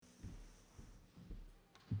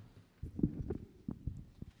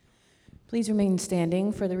Please remain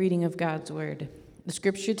standing for the reading of God's word. The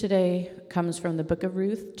scripture today comes from the book of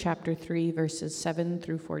Ruth, chapter 3, verses 7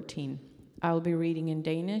 through 14. I will be reading in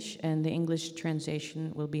Danish, and the English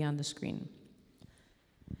translation will be on the screen.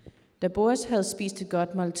 Da Boaz havde spist et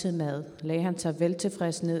godt måltid mad, lagde han sig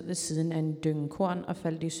veltilfreds ned ved siden af en dynge korn og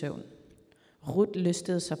faldt i søvn. Ruth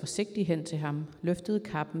lystede sig forsigtigt hen til ham, løftede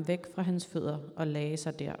kappen væk fra hans fødder og lagde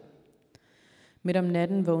sig der. Midt om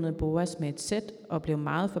natten vågnede Boaz med et sæt og blev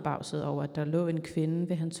meget forbavset over, at der lå en kvinde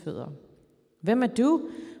ved hans fødder. Hvem er du?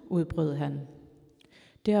 Udbrød han.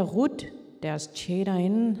 Det er Ruth, deres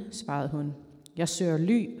tjenerinde, svarede hun. Jeg søger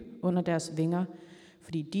ly under deres vinger,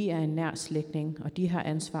 fordi de er en nær slægtning, og de har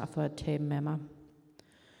ansvar for at tage dem af mig.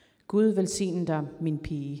 Gud velsigne dig, min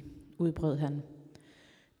pige, udbrød han.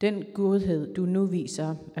 Den godhed, du nu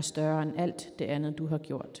viser, er større end alt det andet, du har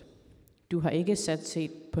gjort. Du har ikke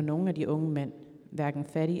set på nogen af de unge mænd, hverken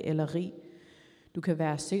fattig eller rig. Du kan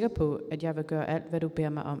være sikker på, at jeg vil gøre alt, hvad du beder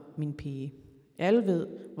mig om, min pige. Alle ved,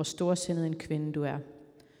 hvor storsindet en kvinde du er.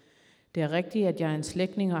 Det er rigtigt, at jeg er en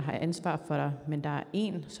slægtning og har ansvar for dig, men der er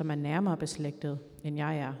en, som er nærmere beslægtet, end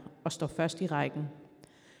jeg er, og står først i rækken.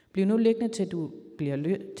 Bliv nu liggende, til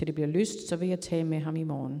det bliver lyst, så vil jeg tage med ham i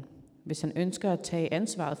morgen. Hvis han ønsker at tage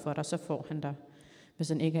ansvaret for dig, så får han dig. Hvis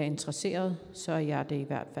han ikke er interesseret, så er jeg det i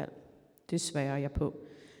hvert fald. Det sværer jeg på.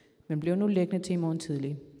 Men bliv nu liggende til i morgen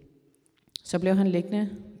tidlig. Så blev han liggende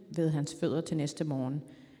ved hans fødder til næste morgen.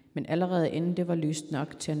 Men allerede inden det var lyst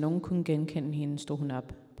nok til, at nogen kunne genkende hende, stod hun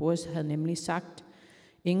op. Boaz havde nemlig sagt,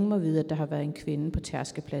 ingen må vide, at der har været en kvinde på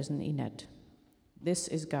tærskepladsen i nat. This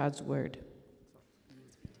is God's word.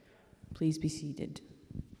 Please be seated.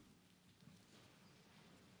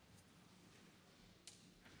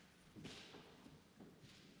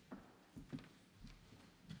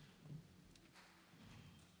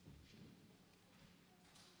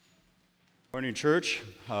 Morning, church.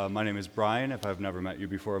 My name is Brian. If I've never met you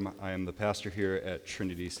before, I am the pastor here at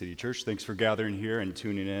Trinity City Church. Thanks for gathering here and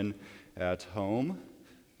tuning in at home.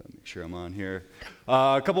 Make sure I'm on here.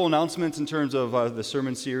 A couple announcements in terms of the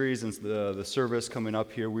sermon series and the service coming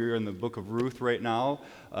up here. We're in the book of Ruth right now,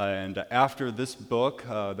 and after this book,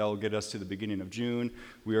 that will get us to the beginning of June,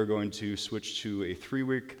 we are going to switch to a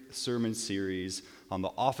 3-week sermon series on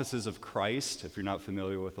the offices of Christ. If you're not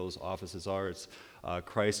familiar with those offices it's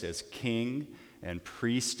Christ as King and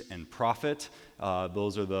Priest and Prophet.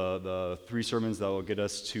 Those are the 3 sermons that will get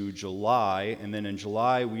us to July. And then in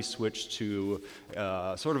July, we switch to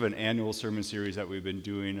sort of an annual sermon series that we've been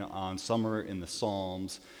doing on summer in the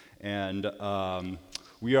Psalms. And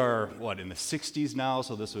we are, in the 60s now,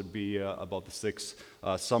 so this would be about the 6th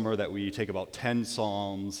summer that we take about 10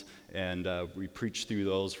 Psalms and we preach through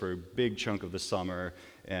those for a big chunk of the summer.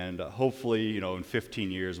 And hopefully, in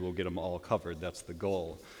 15 years, we'll get them all covered. That's the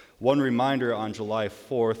goal. One reminder on July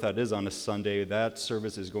 4th, that is on a Sunday, that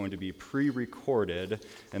service is going to be pre-recorded,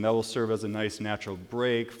 and that will serve as a nice natural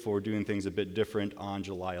break for doing things a bit different on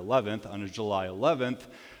July 11th. On July 11th,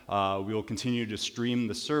 we will continue to stream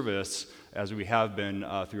the service as we have been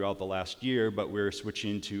throughout the last year, but we're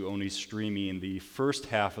switching to only streaming the first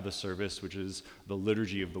half of the service, which is the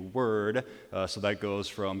liturgy of the word. So that goes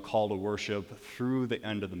from call to worship through the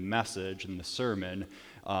end of the message and the sermon.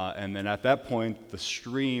 And then at that point, the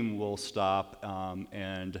stream will stop,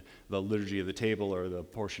 and the liturgy of the table, or the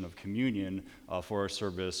portion of communion for our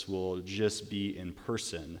service, will just be in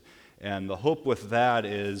person. And the hope with that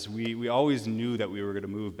is we always knew that we were going to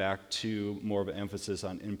move back to more of an emphasis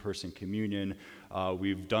on in-person communion.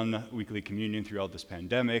 We've done weekly communion throughout this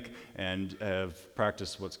pandemic and have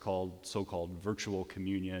practiced what's so-called virtual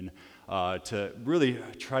communion to really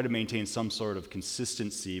try to maintain some sort of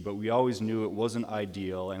consistency, but we always knew it wasn't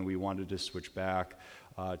ideal, and we wanted to switch back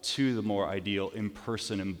to the more ideal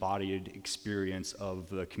in-person embodied experience of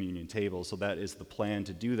the communion table. So that is the plan,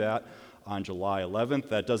 to do that on July 11th.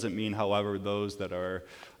 That doesn't mean, however, those that are,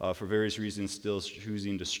 for various reasons, still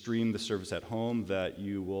choosing to stream the service at home, that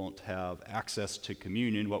you won't have access to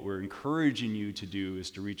communion. What we're encouraging you to do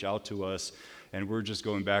is to reach out to us, and we're just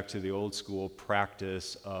going back to the old school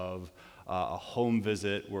practice of a home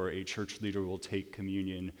visit where a church leader will take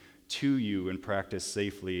communion to you and practice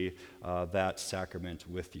safely that sacrament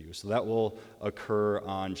with you. So that will occur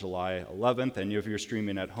on July 11th. And if you're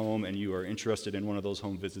streaming at home and you are interested in one of those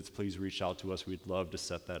home visits, please reach out to us. We'd love to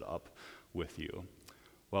set that up with you.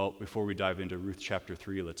 Well, before we dive into Ruth chapter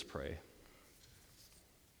 3, let's pray.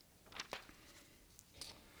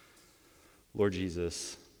 Lord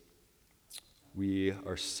Jesus, we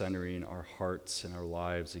are centering our hearts and our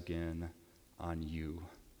lives again on you.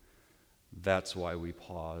 That's why we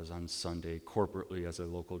pause on Sunday corporately as a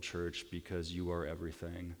local church, because you are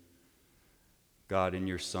everything. God, in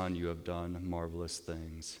your Son, you have done marvelous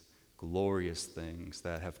things, glorious things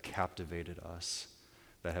that have captivated us,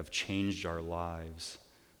 that have changed our lives,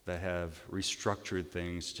 that have restructured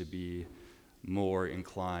things to be more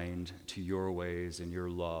inclined to your ways and your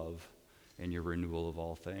love and your renewal of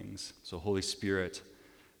all things. So, Holy Spirit,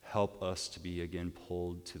 help us to be again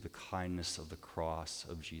pulled to the kindness of the cross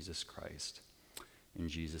of Jesus Christ. In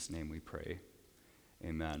Jesus' name we pray.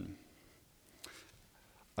 Amen.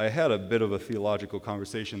 I had a bit of a theological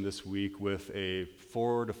conversation this week with a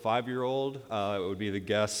 4 to 5-year-old. It would be the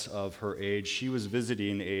guess of her age. She was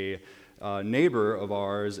visiting a neighbor of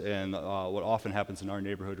ours, and what often happens in our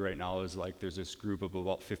neighborhood right now is like there's this group of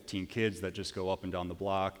about 15 kids that just go up and down the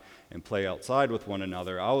block and play outside with one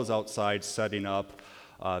another. I was outside setting up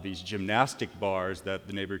these gymnastic bars that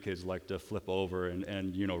the neighbor kids like to flip over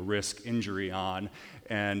and risk injury on.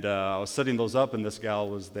 And I was setting those up, and this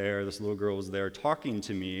little girl was there talking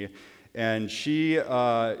to me, and she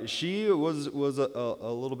was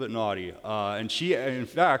a little bit naughty, and she in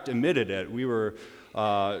fact admitted it. We were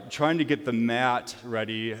trying to get the mat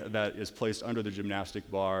ready that is placed under the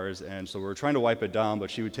gymnastic bars, and so we were trying to wipe it down,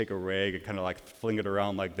 but she would take a rag and kind of like fling it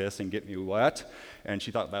around like this and get me wet, and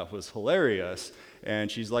she thought that was hilarious.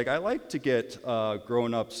 And she's like, I like to get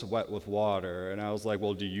grown-ups wet with water. And I was like,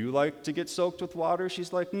 well, do you like to get soaked with water?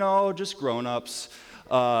 She's like, no, just grown-ups,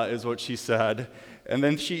 is what she said. And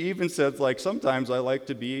then she even said, like, sometimes I like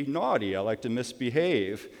to be naughty. I like to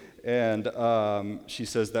misbehave. And she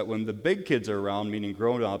says that when the big kids are around, meaning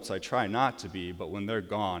grown-ups, I try not to be, but when they're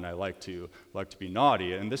gone, I like to be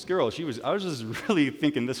naughty. And this girl, I was just really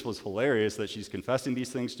thinking this was hilarious that she's confessing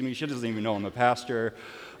these things to me. She doesn't even know I'm a pastor.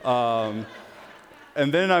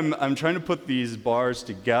 And then I'm trying to put these bars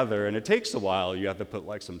together, and it takes a while. You have to put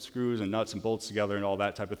like some screws and nuts and bolts together and all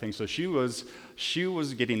that type of thing. So she was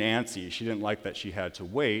getting antsy. She didn't like that she had to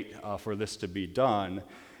wait for this to be done.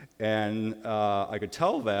 And I could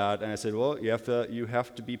tell that, and I said, well, you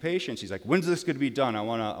have to be patient. She's like, when's this going to be done? I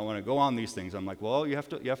want to go on these things. I'm like, well, you have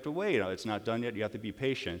to wait. It's not done yet. You have to be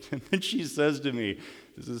patient. And then she says to me,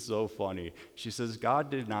 this is so funny. She says, God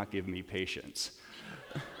did not give me patience.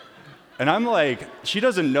 And I'm like, she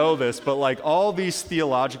doesn't know this, but like all these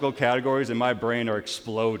theological categories in my brain are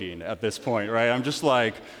exploding at this point, right? I'm just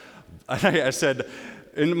like, I said,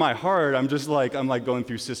 in my heart, I'm going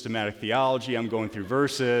through systematic theology, I'm going through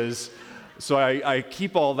verses. So I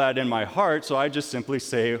keep all that in my heart, so I just simply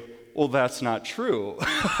say, well, that's not true.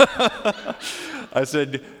 I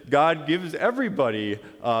said, God gives everybody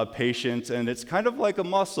patience, and it's kind of like a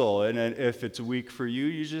muscle, and if it's weak for you,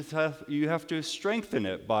 you have to strengthen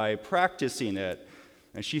it by practicing it.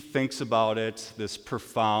 And she thinks about it, this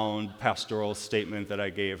profound pastoral statement that I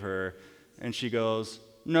gave her, and she goes,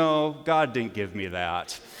 no, God didn't give me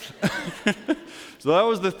that. So that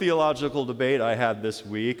was the theological debate I had this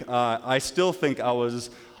week. I still think I was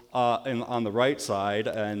on the right side,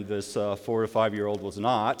 and this 4 to 5-year-old was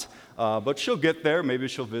not. But she'll get there. Maybe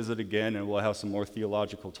she'll visit again, and we'll have some more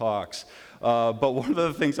theological talks. But one of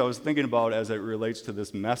the things I was thinking about as it relates to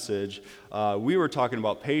this message, we were talking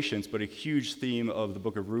about patience, but a huge theme of the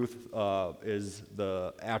book of Ruth is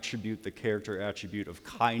the character attribute of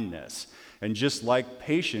kindness. And just like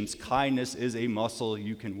patience, kindness is a muscle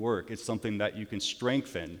you can work. It's something that you can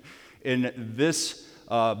strengthen. In this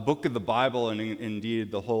book of the Bible, and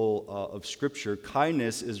indeed the whole of Scripture,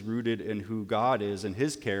 kindness is rooted in who God is and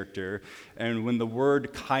his character. And when the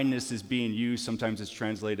word kindness is being used, sometimes it's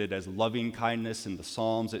translated as loving kindness in the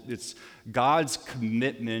Psalms. It's God's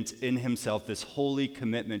commitment in himself, this holy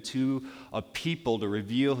commitment to a people to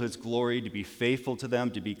reveal his glory, to be faithful to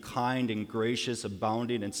them, to be kind and gracious,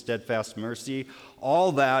 abounding in steadfast mercy.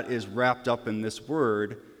 All that is wrapped up in this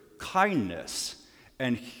word, kindness.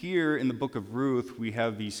 And here in the book of Ruth, we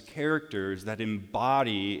have these characters that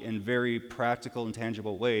embody in very practical and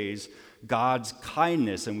tangible ways God's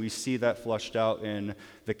kindness. And we see that fleshed out in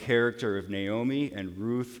the character of Naomi and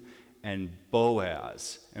Ruth and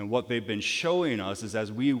Boaz. And what they've been showing us is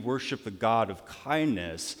as we worship the God of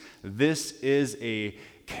kindness, this is a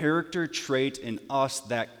character trait in us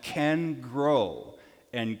that can grow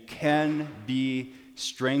and can be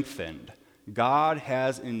strengthened. God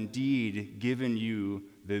has indeed given you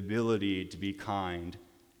the ability to be kind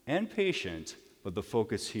and patient, but the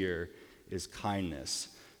focus here is kindness.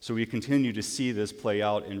 So we continue to see this play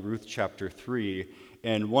out in Ruth chapter 3,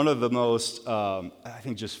 and one of the most, I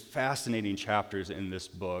think, just fascinating chapters in this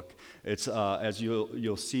book. It's, as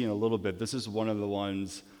you'll see in a little bit, this is one of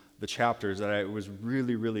the chapters that I was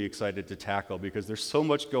really, really excited to tackle because there's so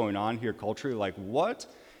much going on here culturally, like what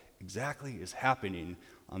exactly is happening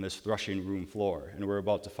on this threshing room floor. And we're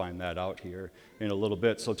about to find that out here in a little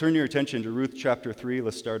bit. So turn your attention to Ruth chapter 3.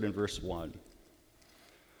 Let's start in verse 1.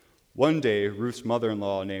 One day, Ruth's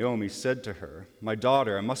mother-in-law, Naomi, said to her, "My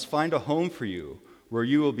daughter, I must find a home for you where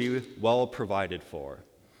you will be well provided for.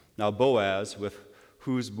 Now Boaz, with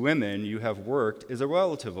whose women you have worked, is a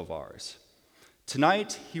relative of ours.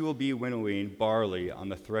 Tonight he will be winnowing barley on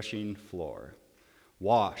the threshing floor.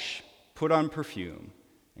 Wash, put on perfume,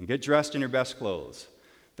 and get dressed in your best clothes.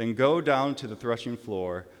 Then go down to the threshing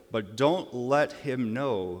floor, but don't let him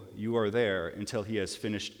know you are there until he has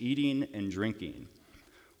finished eating and drinking.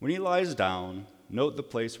 When he lies down, note the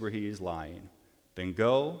place where he is lying. Then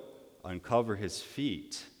go, uncover his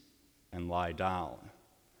feet, and lie down.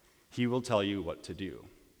 He will tell you what to do."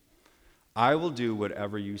 "I will do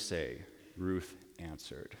whatever you say," Ruth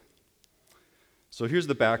answered. So here's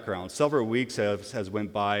the background. Several weeks has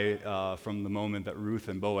went by from the moment that Ruth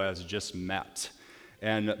and Boaz just met.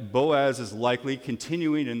 And Boaz is likely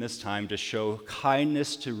continuing in this time to show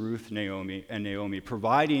kindness to Ruth and Naomi,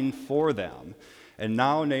 providing for them. And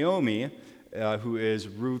now Naomi, who is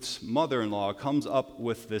Ruth's mother-in-law, comes up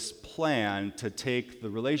with this plan to take the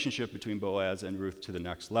relationship between Boaz and Ruth to the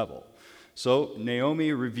next level. So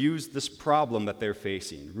Naomi reviews this problem that they're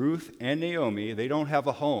facing. Ruth and Naomi, they don't have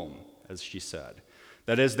a home, as she said.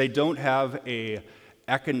 That is, they don't have a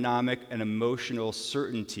economic and emotional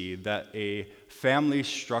certainty that a family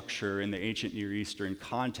structure in the ancient Near Eastern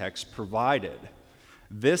context provided.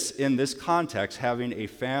 In this context, having a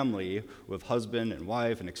family with husband and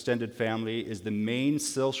wife, an extended family, is the main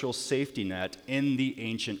social safety net in the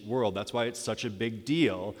ancient world. That's why it's such a big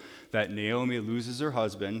deal that Naomi loses her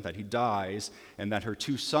husband, that he dies, and that her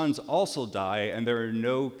 2 sons also die, and there are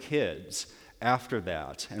no kids after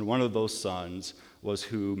that. And one of those sons was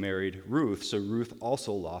who married Ruth, so Ruth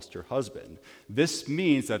also lost her husband. This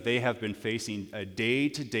means that they have been facing a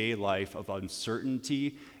day-to-day life of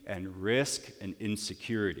uncertainty and risk and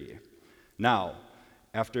insecurity. Now,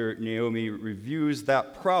 after Naomi reviews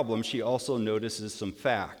that problem, she also notices some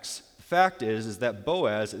facts. The fact is that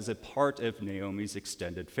Boaz is a part of Naomi's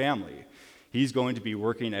extended family. He's going to be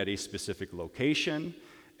working at a specific location,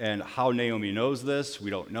 and how Naomi knows this, we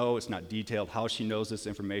don't know. It's not detailed how she knows this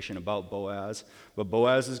information about Boaz, but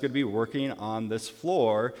Boaz is going to be working on this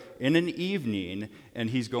floor in an evening, and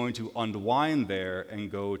he's going to unwind there and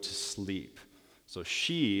go to sleep. So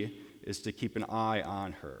she is to keep an eye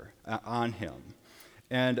on him.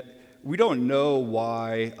 And we don't know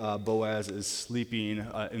why Boaz is sleeping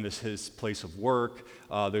in his place of work.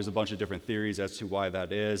 There's a bunch of different theories as to why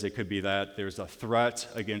that is. It could be that there's a threat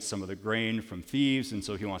against some of the grain from thieves, and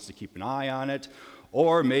so he wants to keep an eye on it.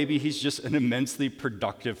 Or maybe he's just an immensely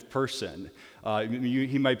productive person.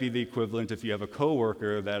 He might be the equivalent if you have a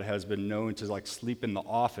coworker that has been known to sleep in the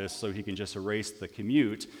office so he can just erase the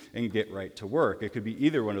commute and get right to work. It could be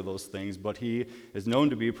either one of those things, but he is known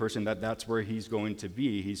to be a person that's where he's going to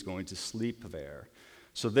be. He's going to sleep there.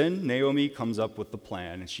 So then Naomi comes up with the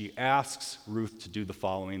plan, and she asks Ruth to do the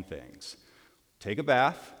following things: take a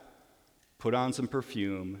bath, put on some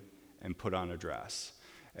perfume, and put on a dress.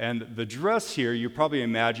 And the dress here, you're probably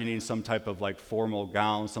imagining some type of formal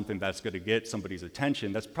gown, something that's going to get somebody's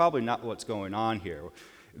attention. That's probably not what's going on here.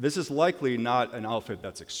 This is likely not an outfit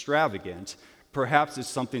that's extravagant. Perhaps it's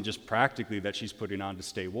something just practically that she's putting on to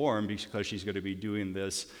stay warm because she's going to be doing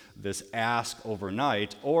this ask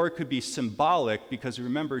overnight. Or it could be symbolic because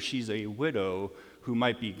remember, she's a widow who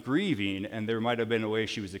might be grieving, and there might have been a way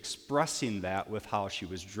she was expressing that with how she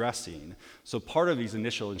was dressing. So part of these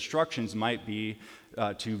initial instructions might be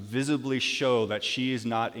to visibly show that she is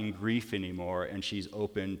not in grief anymore and she's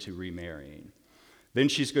open to remarrying. Then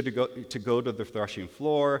she's good to go to the threshing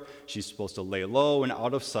floor. She's supposed to lay low and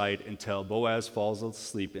out of sight until Boaz falls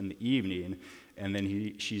asleep in the evening, and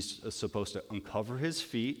then she's supposed to uncover his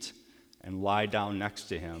feet and lie down next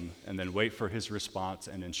to him and then wait for his response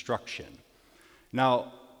and instruction.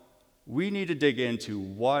 Now, we need to dig into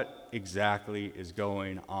what exactly is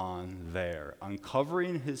going on there,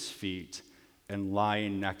 uncovering his feet and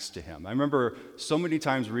lying next to him. I remember so many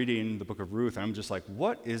times reading the book of Ruth, and I'm just like,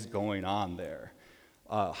 what is going on there?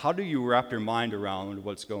 How do you wrap your mind around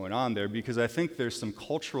what's going on there? Because I think there's some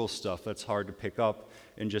cultural stuff that's hard to pick up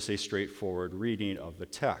in just a straightforward reading of the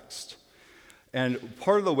text. And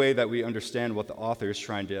part of the way that we understand what the author is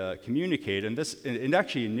trying to communicate, and it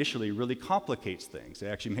actually initially really complicates things. It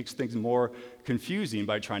actually makes things more confusing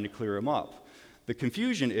by trying to clear them up. The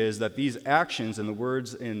confusion is that these actions and the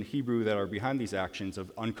words in Hebrew that are behind these actions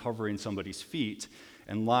of uncovering somebody's feet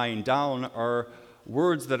and lying down are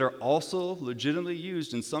words that are also legitimately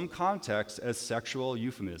used in some contexts as sexual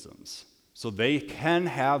euphemisms. So they can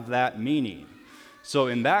have that meaning. So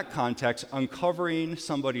in that context, uncovering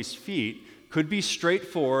somebody's feet could be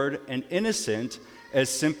straightforward and innocent as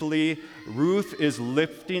simply Ruth is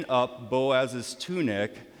lifting up Boaz's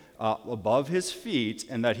tunic above his feet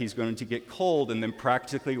and that he's going to get cold and then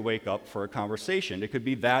practically wake up for a conversation. It could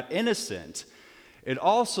be that innocent. It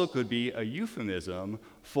also could be a euphemism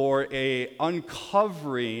for a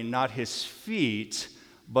uncovering not his feet,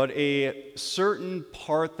 but a certain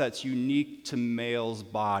part that's unique to males'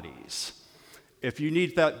 bodies. If you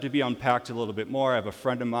need that to be unpacked a little bit more, I have a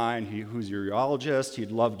friend of mine who's a urologist.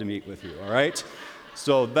 He'd love to meet with you, all right?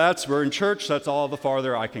 So we're in church, that's all the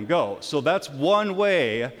farther I can go. So that's one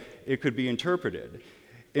way it could be interpreted.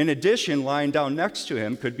 In addition, lying down next to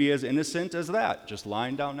him could be as innocent as that, just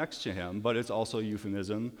lying down next to him, but it's also a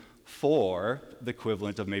euphemism for the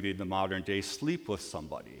equivalent of maybe the modern day sleep with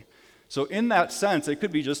somebody. So in that sense, it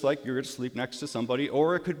could be just like you're going to sleep next to somebody,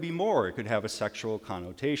 or it could be more. It could have a sexual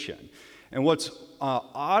connotation. And what's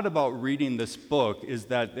odd about reading this book is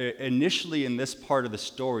that initially in this part of the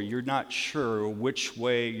story, you're not sure which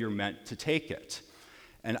way you're meant to take it.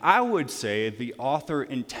 And I would say the author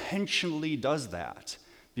intentionally does that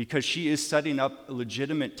because she is setting up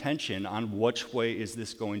legitimate tension on which way is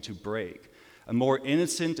this going to break. A more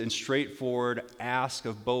innocent and straightforward ask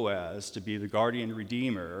of Boaz to be the guardian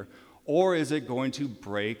redeemer, or is it going to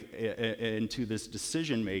break into this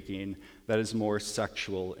decision-making that is more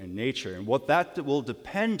sexual in nature? And what that will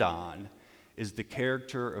depend on is the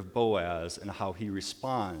character of Boaz and how he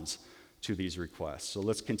responds to these requests. So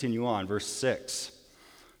let's continue on. Verse 6.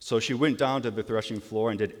 So she went down to the threshing floor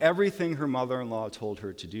and did everything her mother-in-law told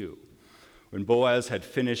her to do. When Boaz had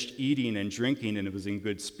finished eating and drinking and was in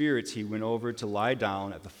good spirits, he went over to lie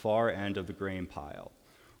down at the far end of the grain pile.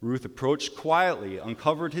 Ruth approached quietly,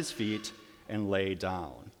 uncovered his feet, and lay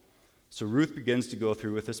down. So Ruth begins to go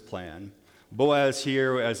through with this plan. Boaz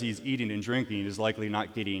here, as he's eating and drinking, is likely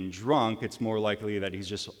not getting drunk. It's more likely that he's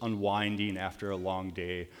just unwinding after a long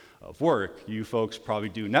day of work. You folks probably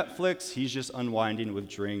do Netflix. He's just unwinding with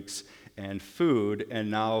drinks and food. And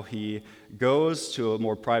now he goes to a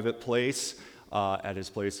more private place at his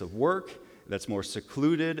place of work that's more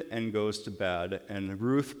secluded and goes to bed. And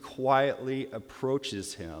Ruth quietly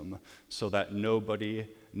approaches him so that nobody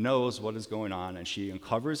knows what is going on. And she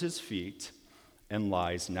uncovers his feet and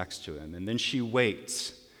lies next to him. And then she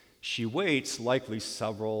waits. She waits likely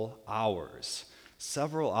several hours.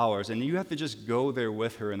 And you have to just go there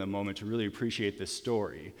with her in the moment to really appreciate this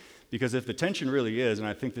story. Because if the tension really is, and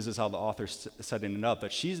I think this is how the author's setting it up,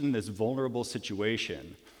 that she's in this vulnerable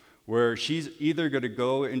situation where she's either going to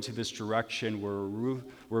go into this direction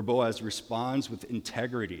where Boaz responds with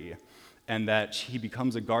integrity and that he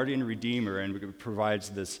becomes a guardian redeemer and provides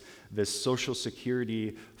this social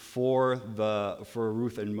security for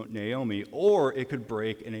Ruth and Naomi, or it could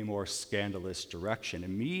break in a more scandalous direction.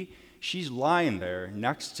 And she's lying there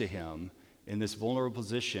next to him in this vulnerable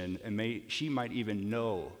position, and she might even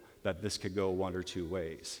know that this could go one or two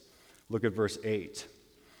ways. Look at verse 8.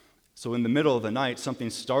 So in the middle of the night, something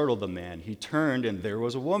startled the man. He turned, and there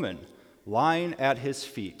was a woman lying at his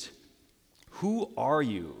feet. "Who are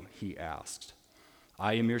you?" he asked.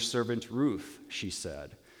 "I am your servant Ruth," she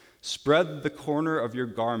said. "Spread the corner of your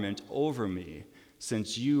garment over me,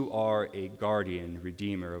 since you are a guardian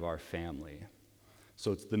redeemer of our family."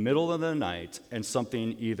 So it's the middle of the night, and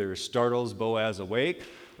something either startles Boaz awake,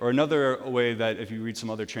 or another way that, if you read some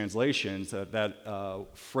other translations, that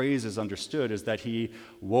phrase is understood is that he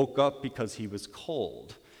woke up because he was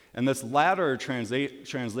cold. And this latter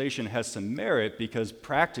translation has some merit because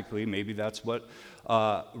practically, maybe that's what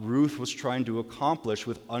Ruth was trying to accomplish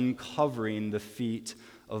with uncovering the feet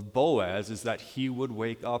of Boaz, is that he would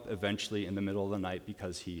wake up eventually in the middle of the night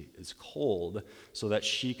because he is cold, so that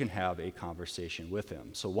she can have a conversation with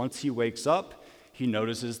him. So once he wakes up, he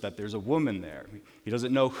notices that there's a woman there. He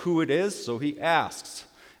doesn't know who it is, so he asks.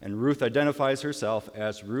 And Ruth identifies herself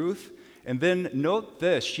as Ruth. And then note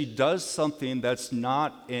this, she does something that's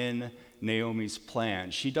not in Naomi's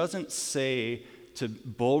plan. She doesn't say to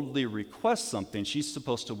boldly request something. She's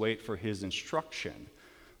supposed to wait for his instruction.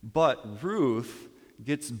 But Ruth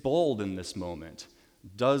gets bold in this moment,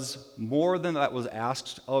 does more than that was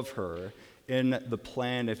asked of her in the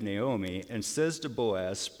plan of Naomi, and says to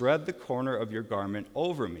Boaz, "Spread the corner of your garment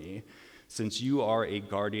over me, since you are a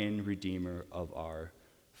guardian redeemer of our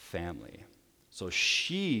family." So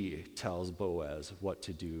she tells Boaz what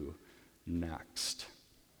to do next.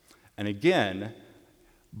 And again,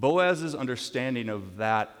 Boaz's understanding of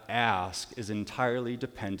that ask is entirely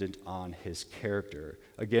dependent on his character.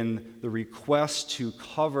 Again, the request to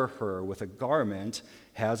cover her with a garment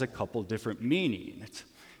has a couple different meanings.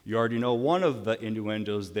 You already know one of the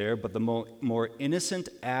innuendos there, but the more innocent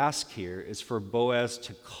ask here is for Boaz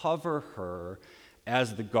to cover her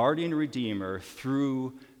as the guardian redeemer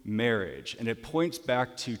through marriage. And it points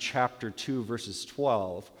back to chapter 2, verse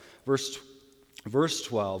 12,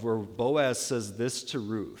 where Boaz says this to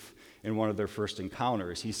Ruth in one of their first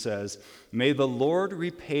encounters. He says, "May the Lord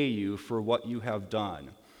repay you for what you have done.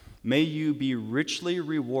 May you be richly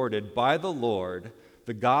rewarded by the Lord,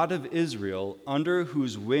 the God of Israel, under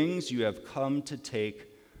whose wings you have come to take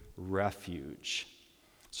refuge."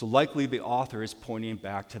 So likely the author is pointing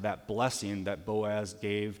back to that blessing that Boaz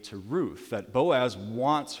gave to Ruth, that Boaz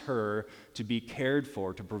wants her to be cared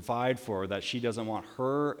for, to provide for, that she doesn't want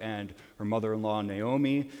her and her mother-in-law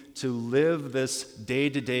Naomi to live this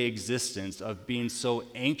day-to-day existence of being so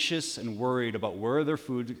anxious and worried about where their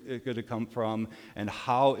food is going to come from and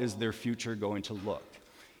how is their future going to look.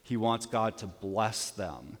 He wants God to bless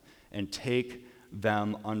them and take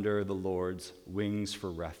them under the Lord's wings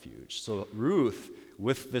for refuge. So Ruth,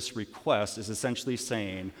 with this request, is essentially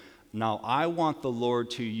saying, now I want the Lord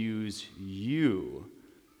to use you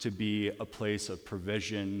to be a place of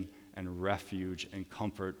provision and refuge and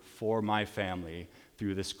comfort for my family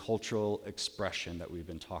through this cultural expression that we've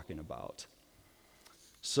been talking about.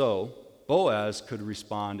 So Boaz could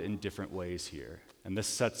respond in different ways here. And this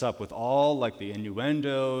sets up with all like the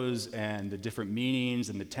innuendos and the different meanings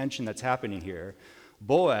and the tension that's happening here.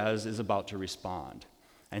 Boaz is about to respond.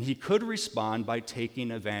 And he could respond by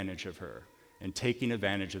taking advantage of her and taking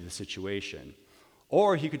advantage of the situation.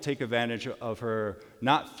 Or he could take advantage of her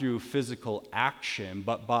not through physical action,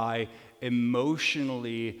 but by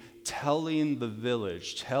emotionally telling the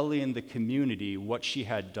village, telling the community what she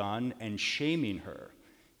had done and shaming her.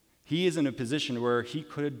 He is in a position where he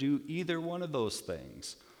could do either one of those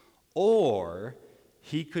things. Or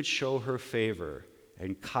he could show her favor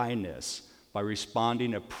and kindness by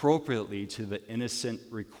responding appropriately to the innocent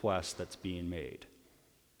request that's being made.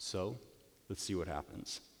 So, let's see what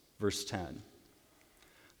happens. Verse 10.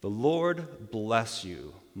 "The Lord bless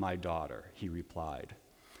you, my daughter," he replied.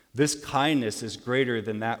 "This kindness is greater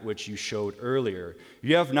than that which you showed earlier.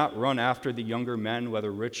 You have not run after the younger men,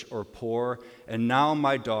 whether rich or poor, and now,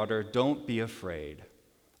 my daughter, don't be afraid.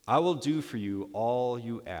 I will do for you all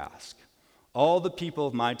you ask. All the people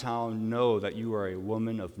of my town know that you are a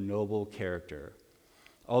woman of noble character.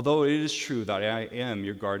 Although it is true that I am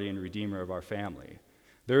your guardian redeemer of our family,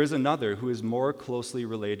 there is another who is more closely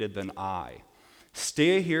related than I.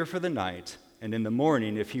 Stay here for the night, and in the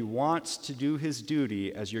morning, if he wants to do his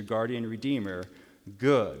duty as your guardian redeemer,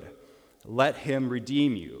 good, let him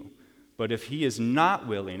redeem you. But if he is not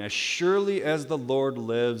willing, as surely as the Lord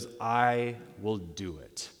lives, I will do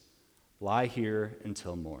it. Lie here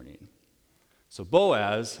until morning." So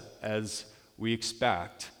Boaz, as we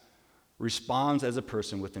expect, responds as a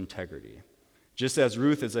person with integrity. Just as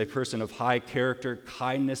Ruth is a person of high character,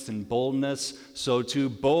 kindness, and boldness, so too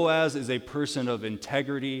Boaz is a person of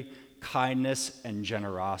integrity, kindness, and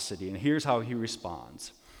generosity. And here's how he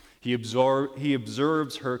responds. He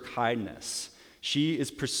observes her kindness. She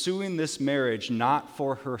is pursuing this marriage not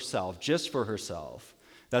for herself, just for herself.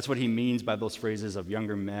 That's what he means by those phrases of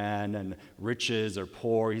younger men and riches or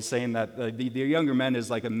poor. He's saying that the younger man is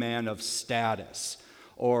like a man of status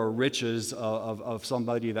or riches of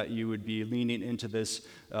somebody that you would be leaning into this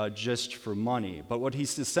just for money. But what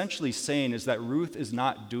he's essentially saying is that Ruth is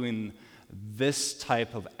not doing this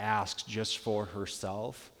type of ask just for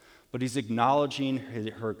herself, but he's acknowledging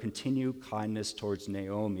her continued kindness towards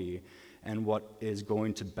Naomi and what is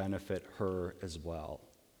going to benefit her as well.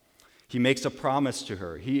 He makes a promise to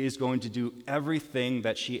her. He is going to do everything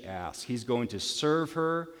that she asks. He's going to serve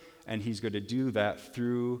her, and he's going to do that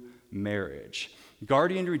through marriage.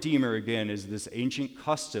 Guardian redeemer, again, is this ancient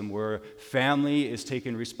custom where family is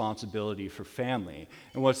taking responsibility for family.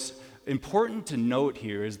 And what's important to note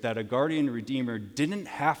here is that a guardian redeemer didn't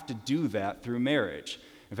have to do that through marriage.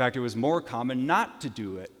 In fact, it was more common not to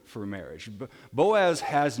do it for marriage. Boaz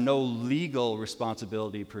has no legal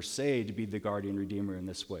responsibility per se to be the guardian redeemer in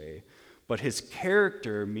this way, but his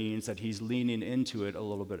character means that he's leaning into it a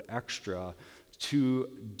little bit extra to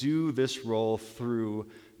do this role through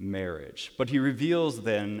marriage. But he reveals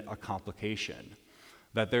then a complication,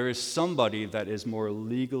 that there is somebody that is more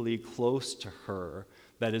legally close to her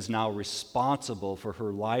that is now responsible for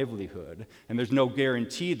her livelihood. And there's no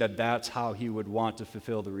guarantee that that's how he would want to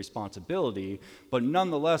fulfill the responsibility. But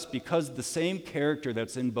nonetheless, because the same character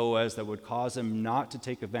that's in Boaz that would cause him not to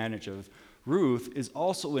take advantage of Ruth is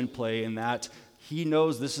also in play in that he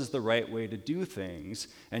knows this is the right way to do things,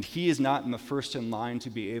 and he is not in the first in line to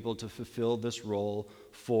be able to fulfill this role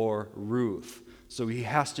for Ruth. so he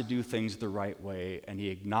has to do things the right way, and he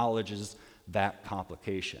acknowledges that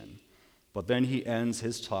complication. But then he ends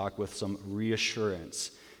his talk with some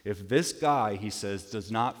reassurance. If this guy, he says,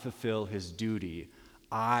 does not fulfill his duty,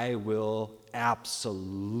 I will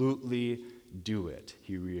absolutely do it,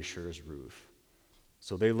 he reassures Ruth.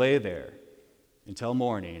 So they lay there until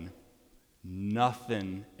morning.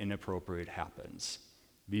 Nothing inappropriate happens.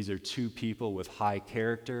 These are two people with high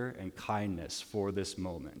character and kindness for this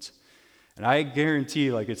moment. And I guarantee,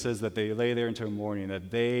 like it says, that they lay there until morning, that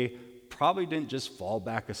they probably didn't just fall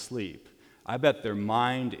back asleep. I bet their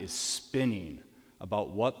mind is spinning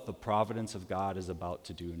about what the providence of God is about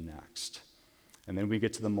to do next. And then we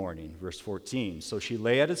get to the morning, verse 14. So she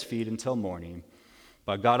lay at his feet until morning,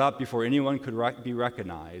 but got up before anyone could be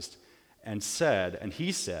recognized, and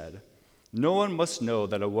he said, no one must know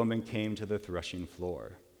that a woman came to the threshing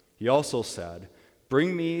floor. He also said,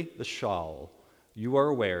 bring me the shawl you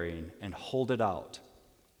are wearing and hold it out.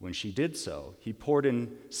 When she did so, he poured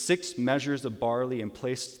in 6 measures of barley and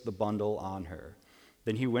placed the bundle on her.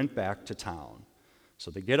 Then he went back to town.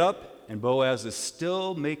 So they get up, and Boaz is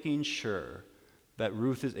still making sure that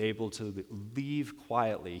Ruth is able to leave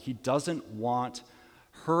quietly. He doesn't want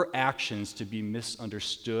her actions to be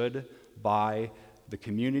misunderstood by the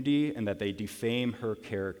community and that they defame her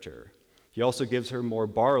character. He also gives her more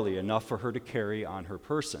barley, enough for her to carry on her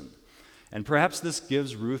person. And perhaps this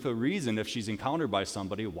gives Ruth a reason, if she's encountered by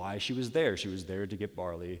somebody, why she was there. She was there to get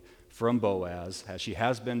barley from Boaz, as she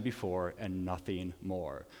has been before, and nothing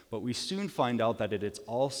more. But we soon find out that it is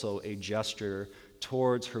also a gesture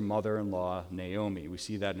towards her mother-in-law, Naomi. We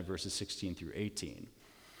see that in verses 16 through 18.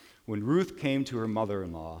 When Ruth came to her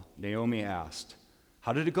mother-in-law, Naomi asked,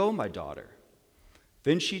 how did it go, my daughter?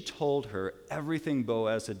 Then she told her everything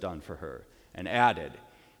Boaz had done for her, and added,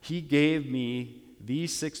 he gave me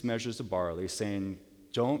these 6 measures of barley, saying,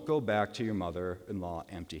 don't go back to your mother-in-law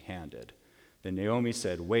empty-handed. Then Naomi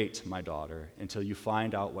said, wait, my daughter, until you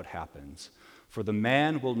find out what happens, for the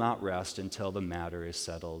man will not rest until the matter is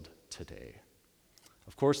settled today.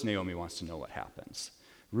 Of course, Naomi wants to know what happens.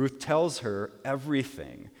 Ruth tells her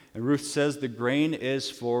everything, and Ruth says the grain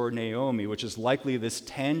is for Naomi, which is likely this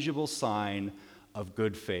tangible sign of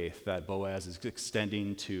good faith that Boaz is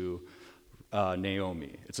extending to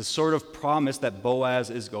Naomi. It's a sort of promise that Boaz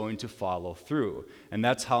is going to follow through, and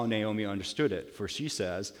that's how Naomi understood it. For she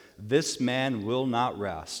says, this man will not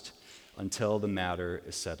rest until the matter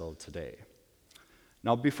is settled today.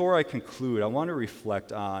 Now, before I conclude, I want to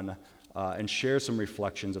reflect on and share some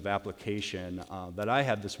reflections of application that I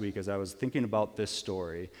had this week as I was thinking about this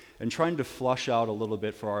story and trying to flush out a little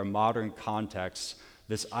bit for our modern context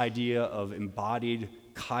this idea of embodied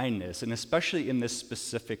kindness, and especially in this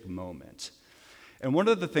specific moment. And one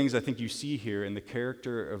of the things I think you see here in the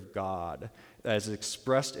character of God as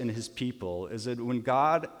expressed in his people is that when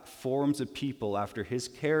God forms a people after his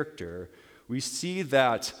character, we see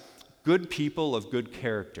that good people of good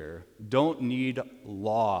character don't need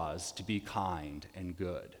laws to be kind and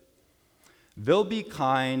good. They'll be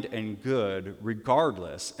kind and good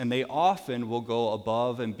regardless, and they often will go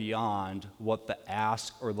above and beyond what the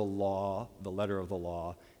ask or the law, the letter of the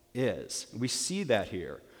law, is. We see that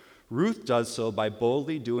here. Ruth does so by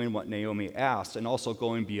boldly doing what Naomi asked and also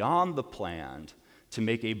going beyond the planned to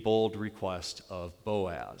make a bold request of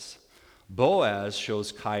Boaz. Boaz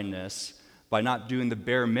shows kindness by not doing the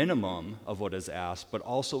bare minimum of what is asked, but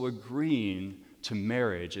also agreeing to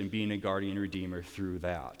marriage and being a guardian redeemer through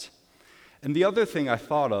that. And the other thing I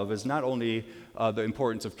thought of is not only the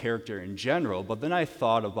importance of character in general, but then I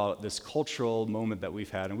thought about this cultural moment that we've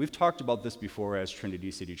had. And we've talked about this before as Trinity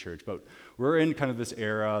City Church, but we're in kind of this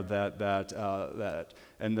era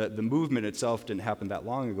and the movement itself didn't happen that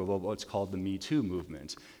long ago, but what's called the Me Too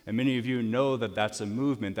movement. And many of you know that that's a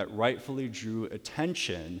movement that rightfully drew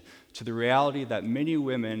attention to the reality that many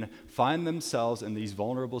women find themselves in these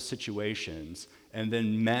vulnerable situations, and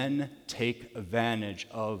then men take advantage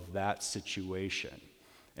of that situation.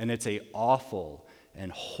 And it's an awful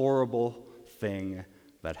and horrible thing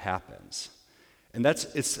that happens. And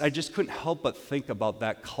I just couldn't help but think about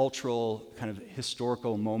that cultural kind of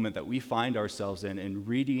historical moment that we find ourselves in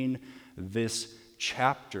reading this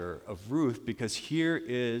chapter of Ruth, because here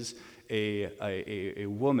is a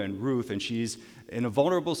woman, Ruth, and she's in a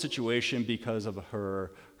vulnerable situation because of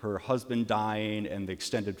her husband dying and the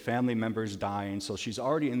extended family members dying, so she's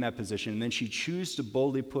already in that position, and then she chooses to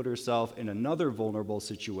boldly put herself in another vulnerable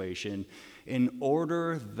situation in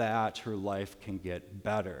order that her life can get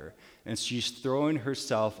better. And she's throwing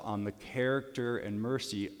herself on the character and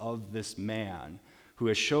mercy of this man who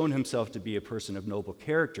has shown himself to be a person of noble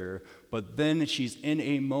character, but then she's in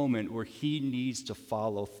a moment where he needs to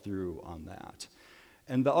follow through on that.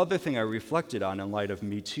 And the other thing I reflected on in light of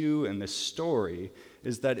Me Too and this story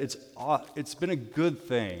is that it's been a good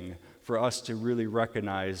thing for us to really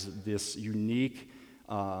recognize this unique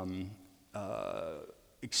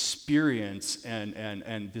experience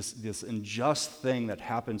and this unjust thing that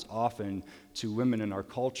happens often to women in our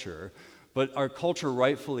culture. But our culture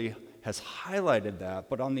rightfully has highlighted that.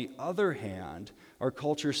 But on the other hand, our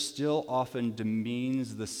culture still often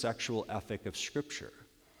demeans the sexual ethic of Scripture,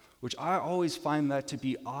 which I always find that to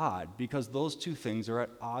be odd because those two things are at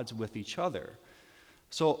odds with each other.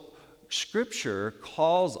 So Scripture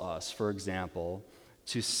calls us, for example,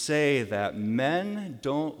 to say that men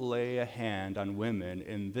don't lay a hand on women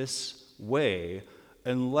in this way,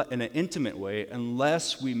 in an intimate way,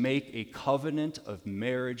 unless we make a covenant of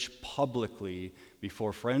marriage publicly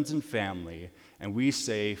before friends and family, and we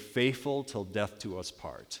say, faithful till death do us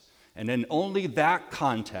part. And in only that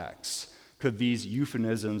context could these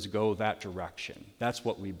euphemisms go that direction. That's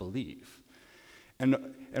what we believe.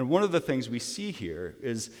 And one of the things we see here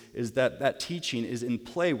is that teaching is in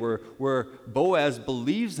play where Boaz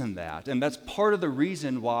believes in that, and that's part of the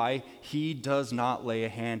reason why he does not lay a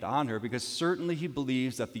hand on her, because certainly he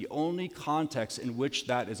believes that the only context in which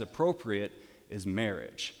that is appropriate is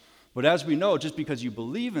marriage. But as we know, just because you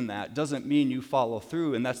believe in that doesn't mean you follow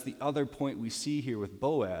through, and that's the other point we see here with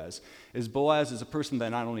Boaz is a person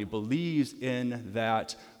that not only believes in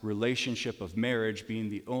that relationship of marriage being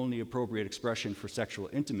the only appropriate expression for sexual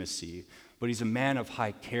intimacy, but he's a man of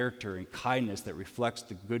high character and kindness that reflects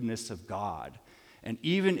the goodness of God. And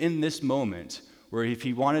even in this moment, where if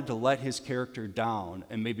he wanted to let his character down,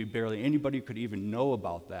 and maybe barely anybody could even know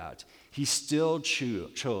about that, he still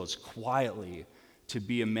chose quietly to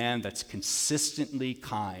be a man that's consistently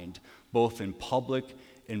kind, both in public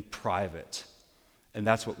and private. And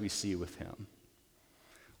that's what we see with him.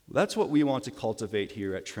 That's what we want to cultivate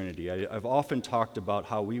here at Trinity. I've often talked about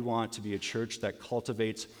how we want to be a church that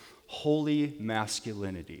cultivates holy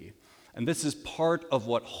masculinity. And this is part of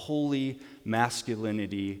what holy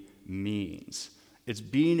masculinity means. It's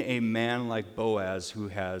being a man like Boaz who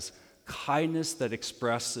has kindness that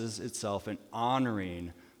expresses itself in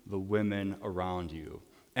honoring the women around you.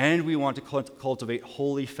 And we want to cultivate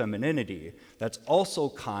holy femininity that's also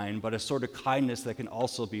kind, but a sort of kindness that can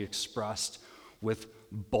also be expressed with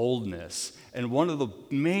boldness. And one of the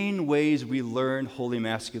main ways we learn holy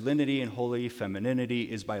masculinity and holy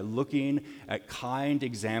femininity is by looking at kind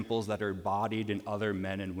examples that are embodied in other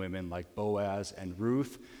men and women like Boaz and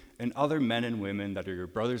Ruth, and other men and women that are your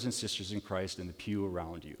brothers and sisters in Christ in the pew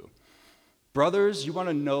around you. Brothers, you want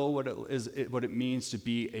to know what it means to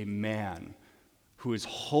be a man who is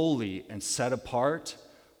holy and set apart?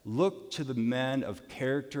 Look to the men of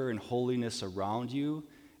character and holiness around you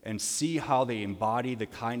and see how they embody the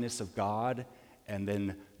kindness of God, and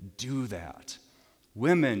then do that.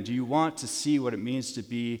 Women, do you want to see what it means to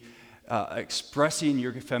be expressing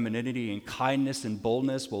your femininity and kindness and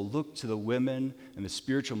boldness? Well, look to the women and the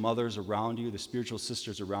spiritual mothers around you, the spiritual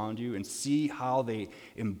sisters around you, and see how they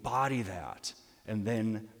embody that, and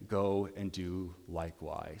then go and do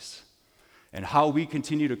likewise. And how we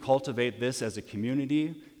continue to cultivate this as a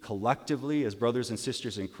community, collectively, as brothers and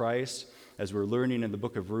sisters in Christ, as we're learning in the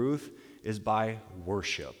book of Ruth, is by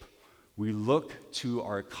worship. We look to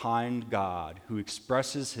our kind God who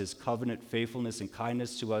expresses his covenant faithfulness and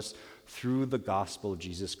kindness to us through the gospel of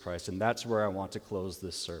Jesus Christ. And that's where I want to close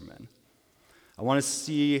this sermon. I want to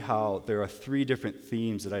see how there are three different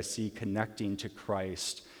themes that I see connecting to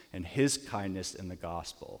Christ and his kindness in the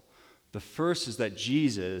gospel. The first is that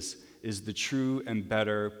Jesus is the true and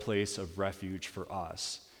better place of refuge for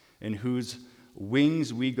us, in whose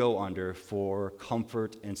wings we go under for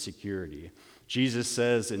comfort and security. Jesus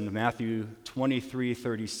says in Matthew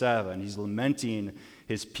 23:37, he's lamenting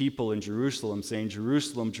his people in Jerusalem, saying,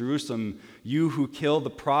 "Jerusalem, Jerusalem, you who kill the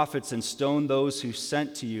prophets and stone those who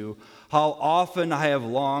sent to you, how often I have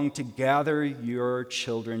longed to gather your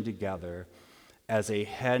children together as a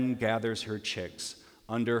hen gathers her chicks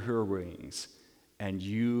under her wings, and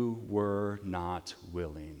you were not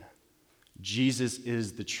willing." Jesus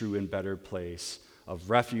is the true and better place of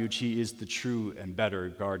refuge. He is the true and better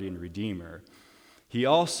guardian redeemer. He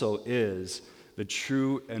also is the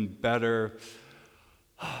true and better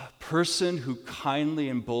person who kindly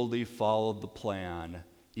and boldly followed the plan,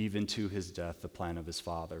 even to his death, the plan of his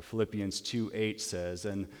Father. Philippians 2:8 says,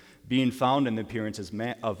 "And being found in the appearance as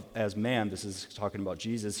man," this is talking about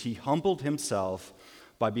Jesus, "he humbled himself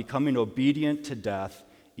by becoming obedient to death,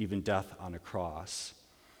 even death on a cross."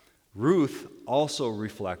 Ruth also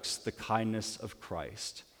reflects the kindness of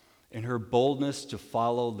Christ. in her boldness to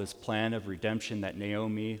follow this plan of redemption that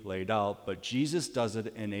Naomi laid out, but Jesus does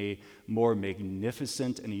it in a more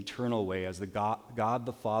magnificent and eternal way as God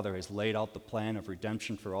the Father has laid out the plan of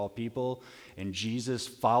redemption for all people, and Jesus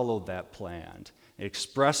followed that plan,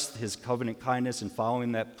 expressed his covenant kindness in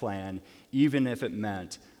following that plan, even if it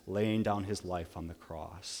meant laying down his life on the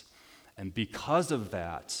cross. And because of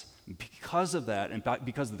that, and because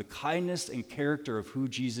of the kindness and character of who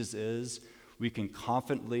Jesus is, we can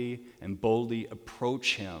confidently and boldly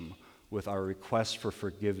approach him with our request for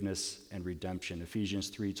forgiveness and redemption.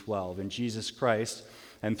 Ephesians 3:12. In Jesus Christ,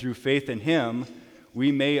 and through faith in him,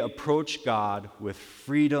 we may approach God with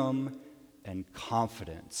freedom and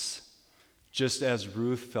confidence. Just as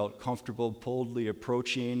Ruth felt comfortable boldly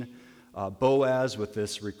approaching Boaz with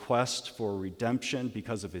this request for redemption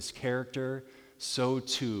because of his character, so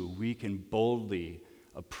too we can boldly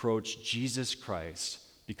approach Jesus Christ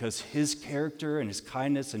because his character and his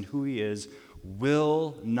kindness and who he is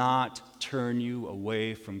will not turn you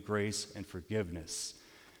away from grace and forgiveness.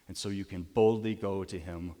 And so you can boldly go to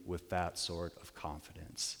him with that sort of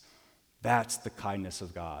confidence. That's the kindness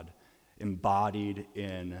of God embodied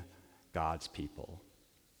in God's people.